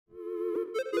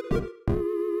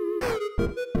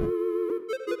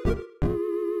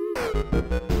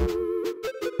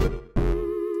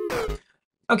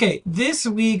Okay, this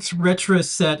week's retro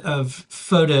set of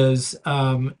photos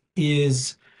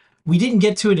is we didn't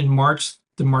get to it in March,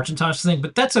 the Marcintosh thing,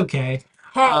 but that's okay.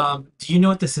 Hey, Do you know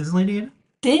what this is, Lady?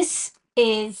 this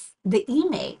is the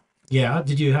eMate. Yeah.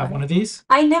 Did you have one Right? of these?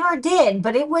 I never did,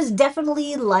 but it was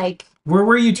definitely like Where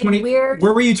were you a 20? weird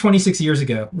Where were you 26 years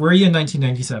ago? Where were you in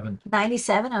 1997?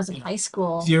 97. I was in Yeah. high So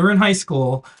school. you were in high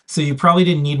school, so you probably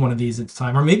didn't need one of these at the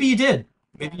time, or maybe you did.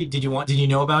 Yeah. Did you want? Did you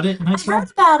know about it in high I heard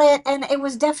school? about it, and it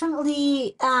was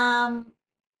definitely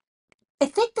I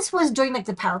think this was during like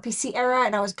the PowerPC era,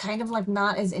 and I was kind of like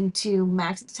not as into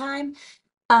Macs at the time.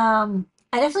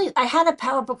 I had a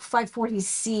PowerBook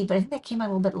 540C, but I think that came out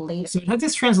a little bit later. So it had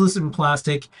this translucent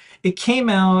plastic. It came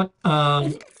out. I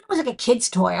think it was like a kid's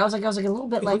toy. I was like a little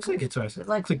bit It like, looks like it's ours. It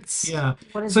like looks like yeah.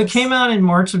 what is So it came this? out in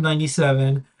March of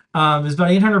 '97. It was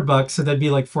about 800 bucks, so that'd be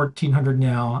like 1,400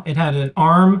 now. It had an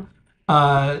ARM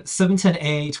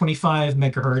 710A 25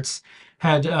 megahertz.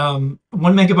 Had 1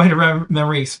 megabyte of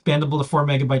memory, expandable to 4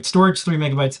 megabytes. Storage 3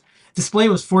 megabytes. Display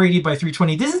was 480 by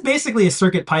 320. This is basically a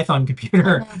Circuit Python I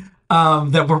computer know.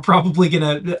 that we're probably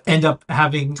gonna end up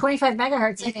having. 25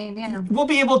 megahertz. I mean, yeah. We'll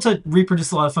be able to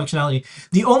reproduce a lot of functionality.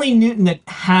 The only Newton that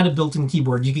had a built-in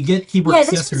keyboard, you could get keyboard Yeah,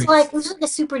 accessories. this was like a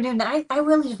super new. I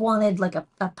really just wanted like a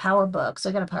power book, so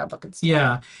I got a power book instead.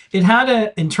 Yeah, it had an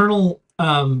internal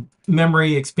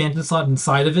memory expansion slot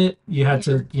inside of it. You had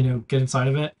Yeah. to, get inside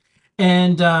of it,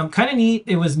 and kind of neat.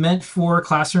 It was meant for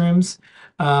classrooms.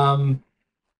 Um,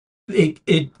 it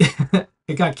it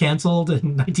got canceled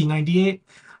in 1998,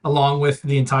 along with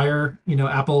the entire,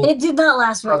 Apple It did not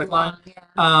last very product line.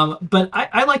 long. Yeah. But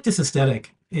I like this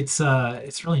aesthetic. It's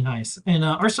really nice, and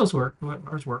ours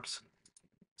works.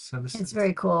 So this It's is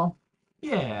very cool.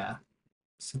 yeah.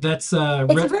 So that's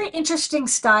It's a very interesting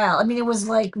style. I mean, it was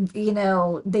like,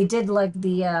 they did like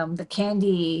the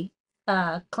candy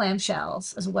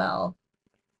clamshells as well.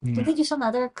 Did yeah. they do some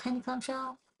other candy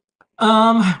clamshell?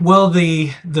 Well, the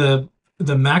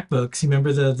MacBooks. You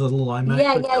remember the little iMac,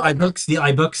 Yeah, the yeah, yeah. iBooks, the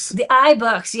iBooks. The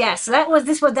iBooks, yes. So that was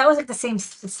like the same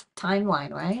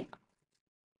timeline, right?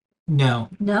 No,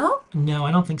 No? no,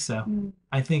 I don't think so. Hmm.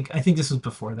 I think this was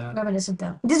before that. Reminiscent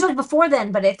though. This was before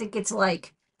then, but I think it's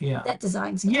like Yeah, that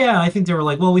design style. yeah. I think they were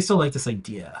like, well, we still like this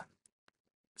idea.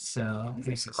 So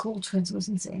It's cool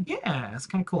translucency. yeah, it's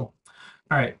kind of cool.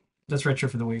 All right, that's retro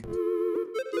for the week.